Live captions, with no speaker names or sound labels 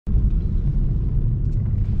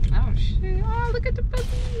Oh shit! Oh, look at the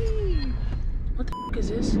pussy. What the f is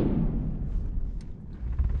this?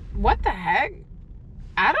 What the heck?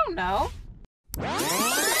 I don't know.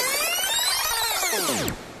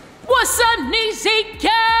 What's up, Neezy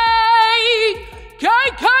Gang?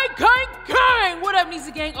 Gang! What up,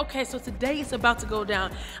 Neezy Gang? Okay, so today it's about to go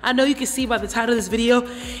down. I know you can see by the title of this video,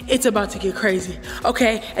 it's about to get crazy.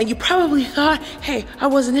 Okay, and you probably thought, hey, I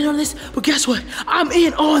wasn't in on this, but guess what? I'm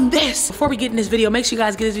in on this. Before we get in this video, make sure you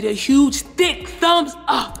guys give this video a huge, thick thumbs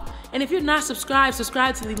up. And if you're not subscribed,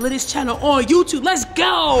 subscribe to the latest channel on YouTube. Let's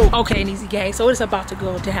go! Okay, Neezy Gang, so it's about to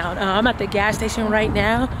go down. I'm at the gas station right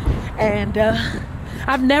now, and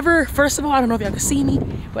I've never, first of all, I don't know if y'all can see me,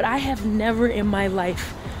 but I have never in my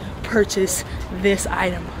life purchased this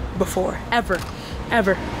item before, ever.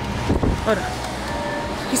 Hold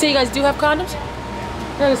on. You say you guys do have condoms?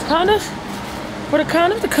 There's condoms? Where the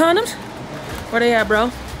condoms? The condoms? Where they at, bro?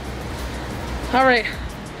 All right,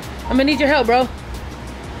 I'm gonna need your help, bro.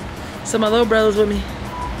 So my little brother's with me.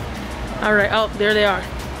 All right, oh, there they are.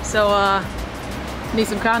 So, need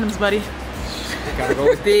some condoms, buddy. You gotta go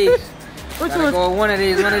with these. Which gotta one? go with one of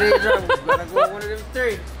these gotta go with one of them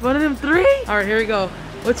three. One of them three? All right, here we go.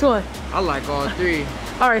 Which one? I like all three.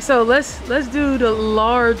 All right, so let's do the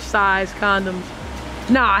large size condoms.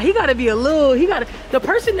 Nah, he gotta be a little, the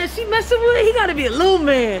person that she messing with, he gotta be a little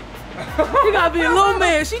man. He gotta be a little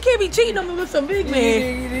man. She can't be cheating on me with some big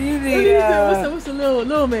man. You need, what's a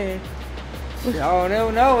little man? Y'all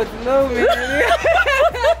don't know what the little man is.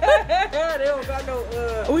 They don't got no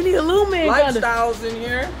We need a little man lifestyles in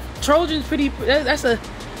here. Trojan's pretty, that's a,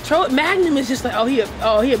 Magnum is just like, oh, he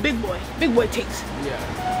a big boy. Big boy takes.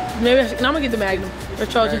 Yeah. Maybe I'm gonna get the Magnum. Or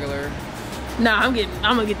Trojan. Regular. Nah, I'm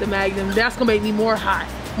gonna get the Magnum. That's gonna make me more hot.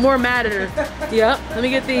 More madder. Yep, let me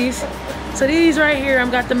get these. So these right here,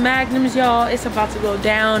 I've got the Magnums, y'all. It's about to go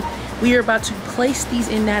down. We are about to place these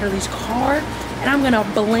in Natalie's car, and I'm gonna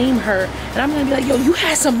blame her. And I'm gonna be like, yo, you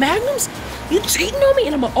had some Magnums? You cheating on me?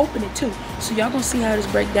 And I'm gonna open it too. So y'all gonna see how this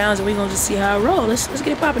breaks down, and we gonna just see how it rolls. Let's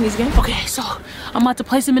get it popping, these games. Okay, so I'm about to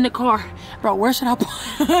place them in the car. Bro, where should I put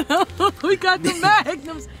them? We got the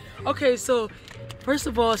Magnums. Okay, so first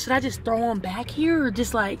of all, should I just throw them back here, or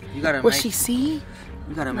just like, will she see?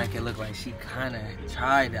 You gotta make it look like she kinda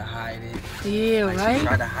tried to hide it. Yeah, like right? She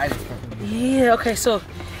tried to hide it from me. Yeah, okay, so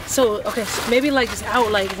maybe like just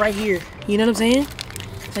out like right here. You know what I'm saying?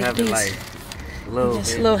 Like have this. It like a little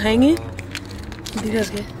just bit, a little hanging. And, That's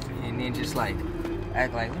good. And then just like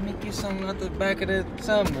act like, let me get something out the back of the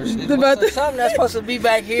something or shit. Something that's supposed to be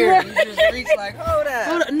back here. And you just reach like, hold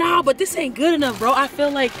that. Nah, but this ain't good enough, bro. I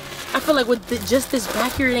feel like with just this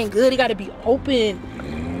back here, it ain't good. It gotta be open.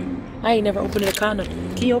 I ain't never opened a condom.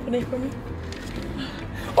 Can you open it for me?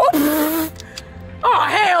 Oh,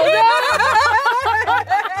 hell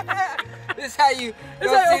no! This how you see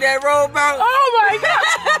that roll bounce? Oh my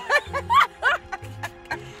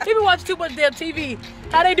god! He been watching too much damn TV.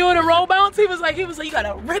 How they doing a roll bounce? He was like, you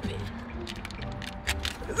gotta rip it.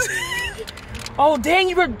 Oh dang,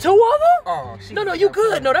 you ripped two of them? Oh, no, you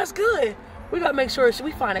good. No, that's good. We gotta make sure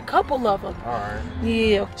we find a couple of them. Alright.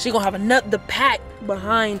 Yeah. She gonna have the pack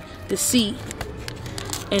behind the seat.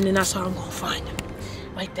 And then that's how I'm gonna find them.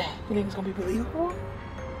 Like that. You think it's gonna be believable?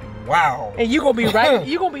 Wow. And you gonna be right,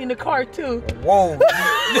 you gonna be in the car too. Whoa.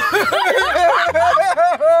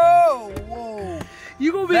 Whoa.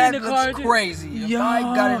 You gonna be in the car too. That's crazy. Yo. If I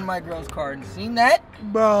got in my girl's car and seen that.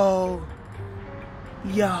 Bro.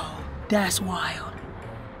 Yo, that's wild.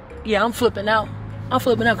 Yeah, I'm flipping out.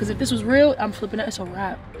 Because if this was real, I'm flipping out. It's a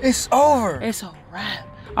wrap. It's over. It's a wrap.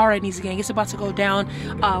 All right, Neezy Gang, it's about to go down.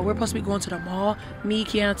 We're supposed to be going to the mall. Me,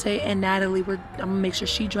 Keontae, and Natalie. I'm gonna make sure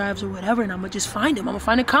she drives or whatever, and I'm gonna just find them. I'm gonna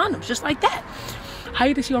find the condoms, just like that. How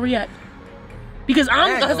you think she gonna react? Because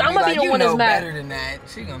I'm gonna be the one that's mad. Better than that.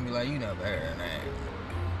 She gonna be like, you know better than that.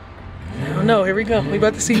 I don't know. Here we go. We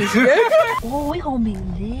about to see this. Oh, we gonna be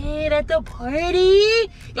lit at the party.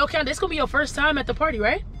 Yo, Keontae, this gonna be your first time at the party,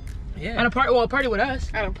 right? Yeah. At a party, well, a party with us.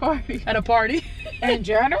 At a party. At a party. In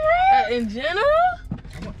general? In general?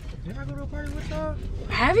 Did I go to a party with y'all?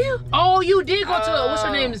 Have you? Oh, you did go to, what's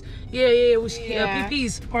her name? Yeah, it was Yeah.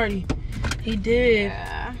 PP's party. He did.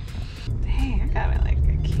 Yeah. Dang, I got like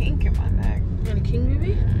a kink in my neck. You got a king,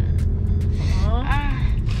 baby?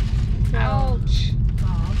 Ouch. Oh,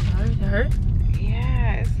 I'm sorry. It hurt?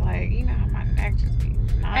 Yeah, it's like, you know how my neck just be.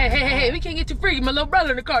 Hey, we can't get you free. My little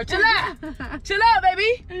brother in the car. Chill out. Chill out,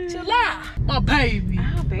 baby. Chill out. My baby.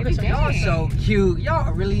 Oh, baby, Y'all so cute.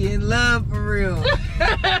 Y'all really in love for real.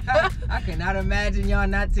 I cannot imagine y'all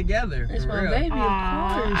not together. It's for my real. baby, of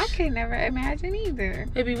I course. could never imagine either.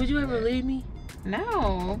 Baby, would you ever leave me?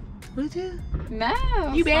 No. Would you?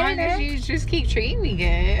 No. You better as long as not. you just keep treating me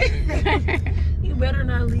good. You better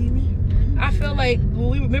not leave me. I feel like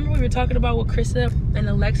we were talking about with Krista and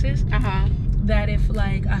Alexis. That if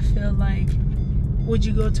like I feel like, would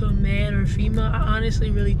you go to a man or a female? I honestly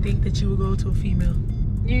really think that you would go to a female.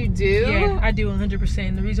 You do? Yeah, I do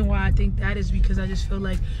 100%. The reason why I think that is because I just feel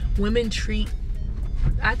like women treat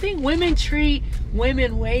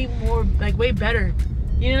women way more, like way better.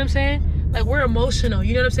 You know what I'm saying? Like we're emotional.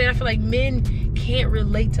 You know what I'm saying? I feel like men can't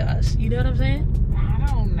relate to us. You know what I'm saying? I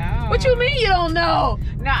don't know. What you mean you don't know?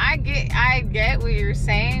 No, I get what you're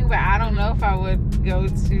saying, but I don't know if I would go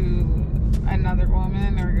to another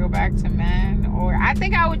woman or go back to men. Or I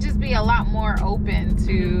think I would just be a lot more open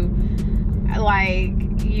to like,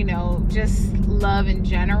 you know, just love in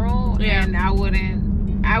general. Yeah. And I wouldn't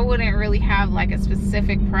really have like a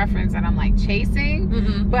specific preference that I'm like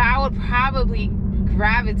chasing, but I would probably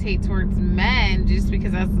gravitate towards men just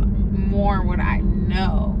because that's more what I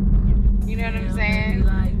know. You know what I'm saying?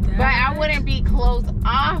 Like that. But I wouldn't be closed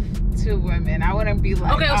off to women. I wouldn't be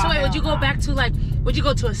like, okay, so wait, would you go no. back to like, would you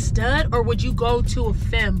go to a stud or would you go to a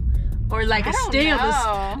femme or like a stem?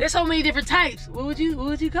 know. There's so many different types. What would you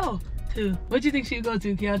go to? What do you think she'd go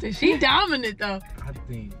to, Keontae? She dominant though.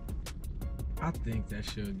 I think that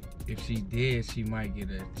if she did, she might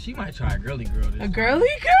try a girly girl. A girly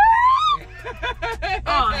girl?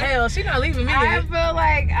 Oh hell, she not leaving me. I feel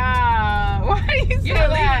like, why do you say You not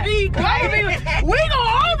that? leaving me. We gonna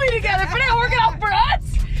all be together. For that working out for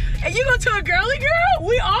us. And you go to a girly girl,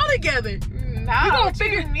 we all together. No, We gonna what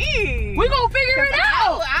figure- you mean? We gonna figure it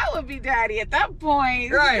out. I would be daddy at that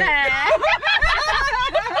point. Right.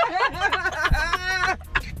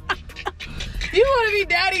 You wanna be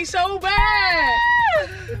daddy so bad.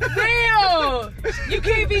 Real. You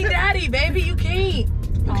can't be daddy, baby. You can't.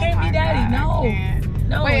 You can't be daddy. No.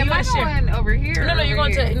 Wait, you am I gotta share. going over here? No, you're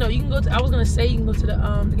going to. No, you can go to. I was gonna say you can go to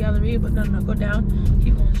the gallery, but no, go down.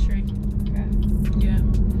 Keep going straight. Okay. Yeah.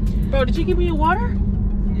 Bro, did you give me your water?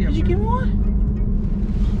 Yeah, Did you give me one?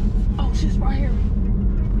 Oh, she's right here.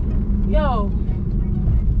 Yo.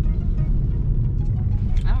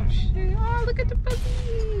 Oh shit! Oh, look at the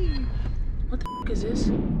pussy. What the f is this?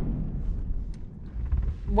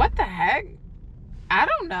 What the heck? I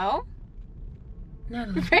don't know.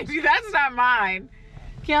 Natalie. Baby, that's not mine.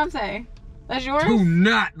 Keontae, that's yours? Do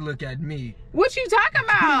not look at me. What you talking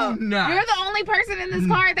about? Do not. You're the only person in this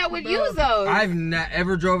car that would use those. I've not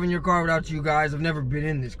ever drove in your car without you guys. I've never been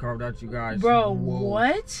in this car without you guys. Bro, Whoa.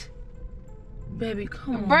 what? Baby,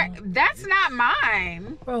 come on. Bro, that's not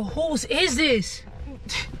mine. Bro, whose is this? Whose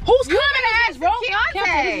You comment better is ask this, bro? Keontae.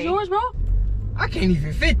 Keontae, this is yours, bro? I can't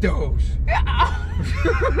even fit those.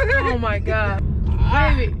 Oh my god.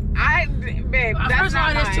 Baby. Babe, that's First of all,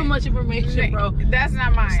 not that's mine. too much information, bro. That's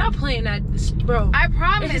not mine. Stop playing that, bro. I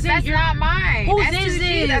promise, Is it that's your- not mine. Whose S2G, is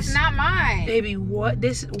this? That's not mine. Baby, what?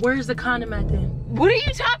 Where's the condom at then? What are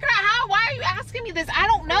you talking about? Why are you asking me this? I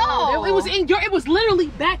don't know. It was it was literally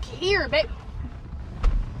back here, babe.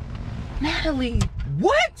 Natalie.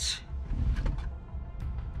 What?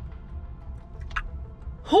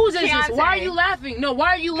 Whose is this? Keontae. Why are you laughing? No, why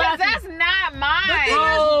are you Because laughing? that's not mine.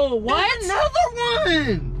 Bro, what? There's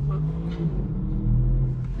another one.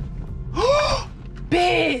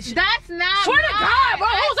 Bitch. That's not Swear mine. to God, bro,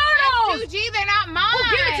 whose are those? S2G, they're not mine. Oh,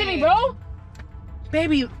 give it to me, bro.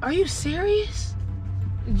 Baby, are you serious?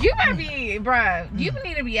 You might be, bruh. You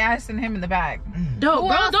need to be asking him in the back. No, Who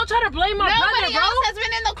bro, else? don't try to blame my brother, Nobody bro. else has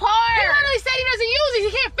been in the car. He literally said he doesn't use these.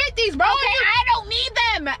 He can't fit these, bro. Okay, I don't need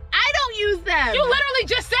them. I don't use them. You literally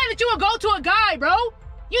just said that you would go to a guy, bro.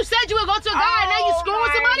 You said you would go to a guy, and now you screwing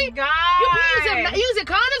with somebody? God. You be using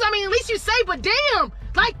condoms? I mean, at least you say, but damn,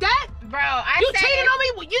 like that? Bro, You cheating on me?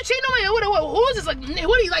 You cheating on me? Who is this? Like,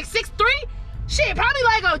 what are you, like 6'3"? Shit, probably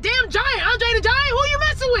like a damn giant. Andre the Giant? Who you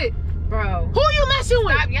messing with? Bro. Who you messing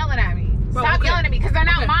with? Stop yelling at me. Bro, Stop okay. yelling at me because they're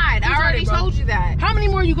not Okay. mine. Who's I already on it, bro? told you that. How many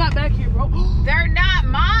more you got back here, bro? They're not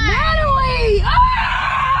mine. Natalie!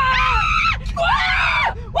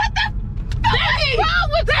 What the fuck is wrong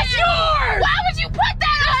with That's you? yours! Why would you put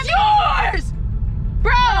that on me? Yours!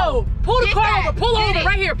 Bro, Pull the get car that. over. Pull Get over it.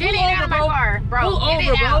 right here. Get Pull it over, out of my bro. car, bro. Pull Get over,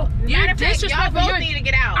 it bro. out. You're Matter of fact, y'all disrespectful. both need to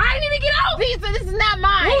get out. I need to get out. This is not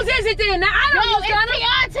mine. Whose is it then? I don't No, use it's condoms.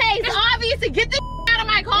 Keontae's. It's obvious to get this out of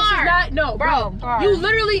my car. This is not, no, bro. Bro. You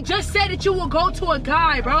literally just said that you will go to a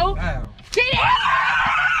guy, bro. Wow. Get it.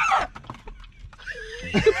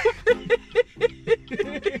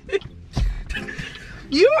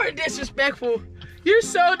 You are disrespectful. You're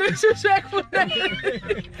so disrespectful.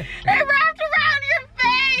 It wrapped around your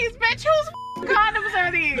face, bitch. Whose condoms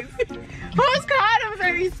are these? Whose condoms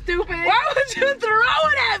are these, stupid? Why would you throw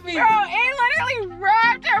it at me? Bro, it literally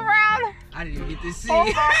wrapped around. I didn't even get to see. Oh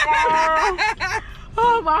my God.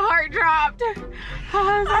 Oh, my heart dropped.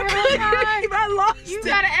 I was like, oh God. I lost You it.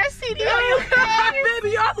 got an STD on your face.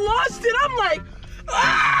 Baby, I lost it. I'm like,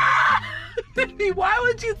 ah! Baby, why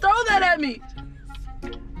would you throw that at me?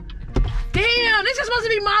 Damn, this is supposed to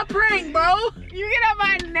be my prank, bro. You get on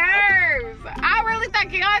my nerves. I really thought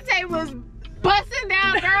Keontae was busting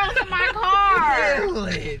down girls in my car.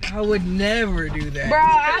 Really? I would never do that. Bro,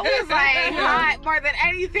 I was like hot more than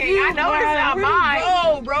anything. I know it's not mine.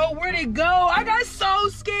 Oh, bro, where'd it go? I got so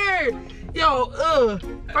scared. Yo,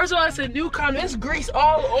 first of all, it's a new condom. It's grease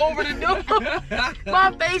all over the door.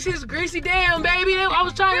 My face is greasy. Damn, baby. I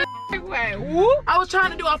was trying to. Wait, whoop.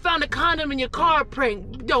 I found a condom in your car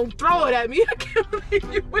prank. Don't throw it at me. I can't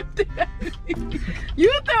believe you went there.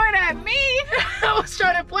 You threw it at me I was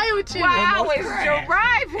trying to play with you. while I was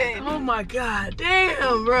driving. Oh my God.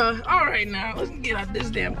 Damn, bro. All right, now let's get out this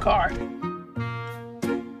damn car.